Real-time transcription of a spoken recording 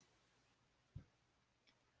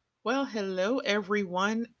Well, hello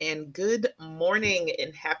everyone, and good morning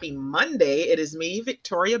and happy Monday. It is me,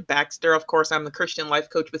 Victoria Baxter. Of course, I'm the Christian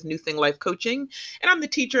life coach with New Thing Life Coaching, and I'm the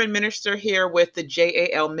teacher and minister here with the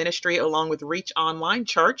JAL Ministry along with Reach Online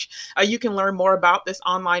Church. You can learn more about this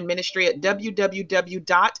online ministry at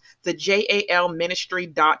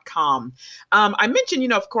www.thejalministry.com. I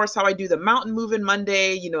mentioned, of course, how I do the Mountain Moving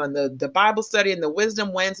Monday, and the Bible study and the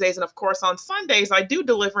Wisdom Wednesdays. And of course, on Sundays, I do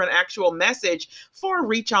deliver an actual message for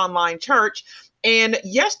Reach Online Church. And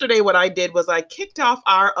yesterday, what I did was I kicked off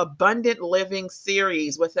our Abundant Living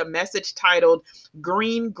series with a message titled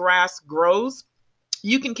Green Grass Grows.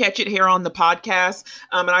 You can catch it here on the podcast.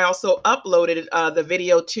 And I also uploaded the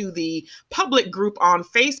video to the public group on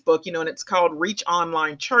Facebook, and it's called Reach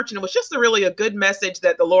Online Church. And it was just a good message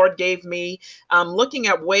that the Lord gave me, looking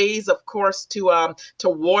at ways, of course, to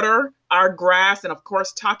water our grass, and of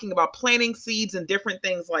course, talking about planting seeds and different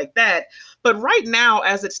things like that. But right now,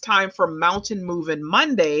 as it's time for Mountain Moving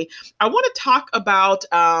Monday, I want to talk about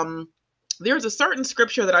there's a certain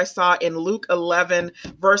scripture that I saw in Luke 11,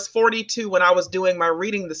 verse 42, when I was doing my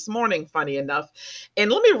reading this morning, funny enough.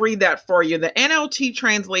 And let me read that for you. The NLT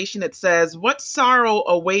translation, it says, "What sorrow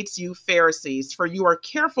awaits you, Pharisees, for you are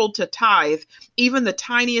careful to tithe even the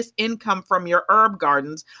tiniest income from your herb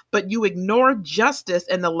gardens, but you ignore justice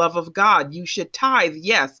and the love of God. You should tithe,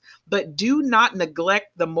 yes, but do not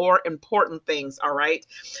neglect the more important things." All right.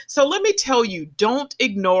 So let me tell you, don't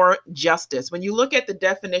ignore justice. When you look at the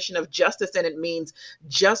definition of justice, and it means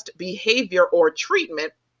just behavior or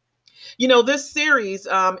treatment. This series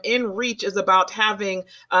in Reach is about having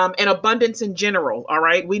an abundance in general. All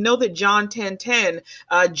right. We know that John 10:10,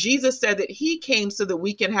 Jesus said that he came so that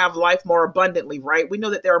we can have life more abundantly, right? We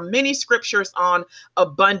know that there are many scriptures on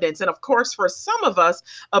abundance. And of course, for some of us,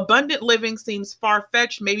 abundant living seems far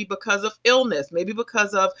fetched, maybe because of illness, maybe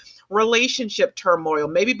because of relationship turmoil,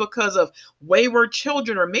 maybe because of wayward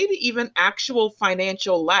children, or maybe even actual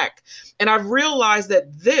financial lack. And I've realized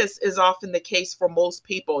that this is often the case for most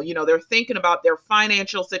people. They're thinking about their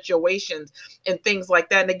financial situations and things like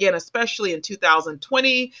that. And again, especially in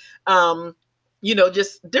 2020,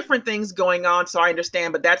 just different things going on. So I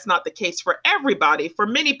understand, but that's not the case for everybody, for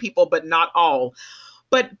many people, but not all.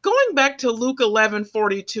 But going back to Luke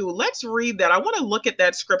 11:42, let's read that. I want to look at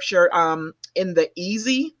that scripture in the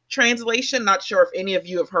easy translation. Not sure if any of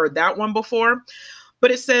you have heard that one before.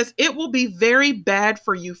 But it says, "It will be very bad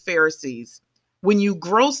for you, Pharisees. When you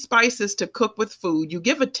grow spices to cook with food, you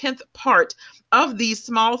give a tenth part of these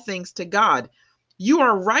small things to God. You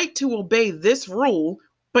are right to obey this rule,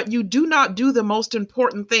 but you do not do the most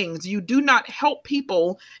important things. You do not help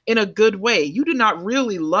people in a good way. You do not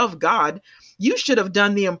really love God. You should have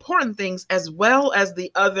done the important things as well as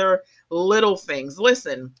the other little things."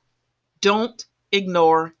 Listen, don't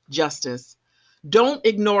ignore justice. Don't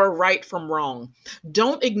ignore right from wrong.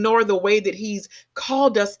 Don't ignore the way that he's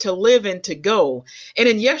called us to live and to go. And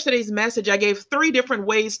in yesterday's message, I gave 3 different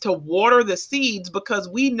ways to water the seeds, because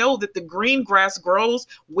we know that the green grass grows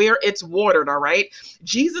where it's watered, all right?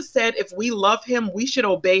 Jesus said if we love him, we should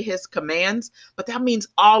obey his commands, but that means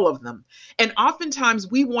all of them. And oftentimes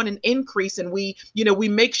we want an increase, and we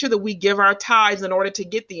make sure that we give our tithes in order to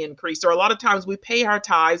get the increase. Or a lot of times we pay our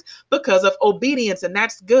tithes because of obedience, and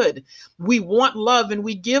that's good. We want love and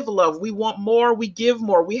we give love. We want more, we give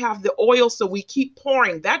more. We have the oil, so we keep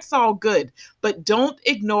pouring. That's all good. But don't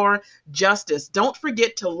ignore justice. Don't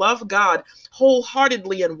forget to love God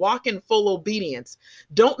wholeheartedly and walk in full obedience.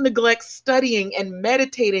 Don't neglect studying and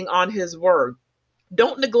meditating on his word.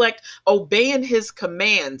 Don't neglect obeying his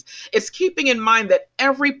commands. It's keeping in mind that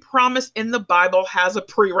every promise in the Bible has a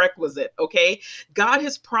prerequisite, okay? God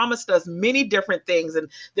has promised us many different things, and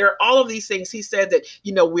there are all of these things. He said that,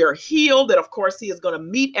 we are healed, that of course he is going to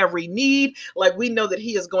meet every need. Like, we know that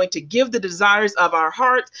he is going to give the desires of our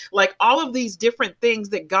hearts. Like, all of these different things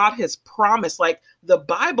that God has promised. Like, the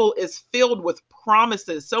Bible is filled with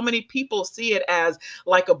promises. So many people see it as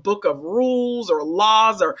like a book of rules or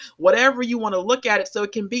laws or whatever you want to look at it. So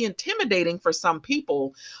it can be intimidating for some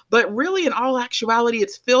people. But really, in all actuality,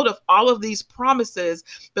 it's filled with all of these promises.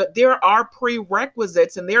 But there are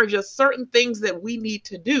prerequisites, and there are just certain things that we need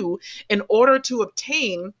to do in order to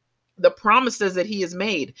obtain the promises that he has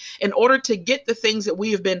made. In order to get the things that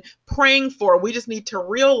we have been praying for, we just need to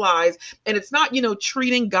realize, and it's not,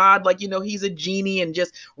 treating God like, he's a genie and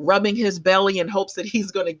just rubbing his belly in hopes that he's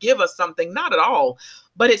going to give us something. Not at all.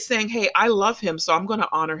 but it's saying, hey, I love him, so I'm going to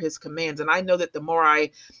honor his commands. And I know that the more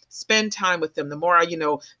I spend time with him, the more I,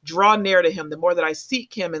 draw near to him, the more that I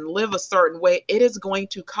seek him and live a certain way, it is going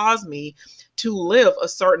to cause me to live a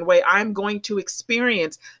certain way. I'm going to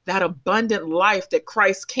experience that abundant life that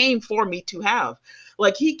Christ came for me to have.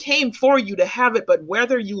 Like, he came for you to have it, but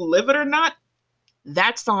whether you live it or not,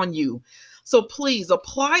 that's on you. So please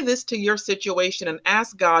apply this to your situation and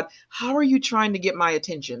ask God, how are you trying to get my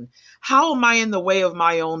attention? How am I in the way of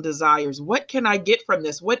my own desires? What can I get from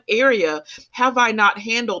this? What area have I not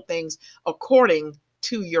handled things according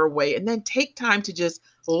to your way? And then take time to just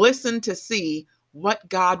listen to see what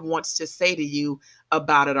God wants to say to you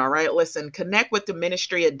about it. All right. Listen, connect with the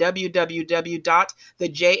ministry at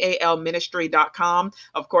www.thejalministry.com.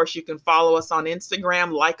 Of course, you can follow us on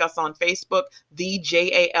Instagram, like us on Facebook, the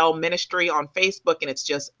JAL Ministry on Facebook, and it's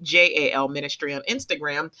just JAL Ministry on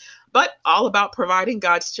Instagram. But all about providing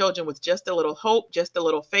God's children with just a little hope, just a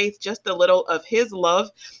little faith, just a little of his love,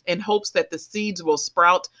 in hopes that the seeds will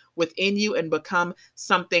sprout within you and become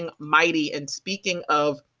something mighty. And speaking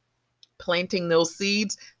of planting those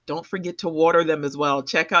seeds, don't forget to water them as well.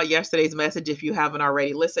 Check out yesterday's message if you haven't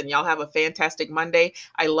already. Listen, y'all have a fantastic Monday.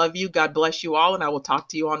 I love you. God bless you all, and I will talk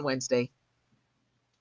to you on Wednesday.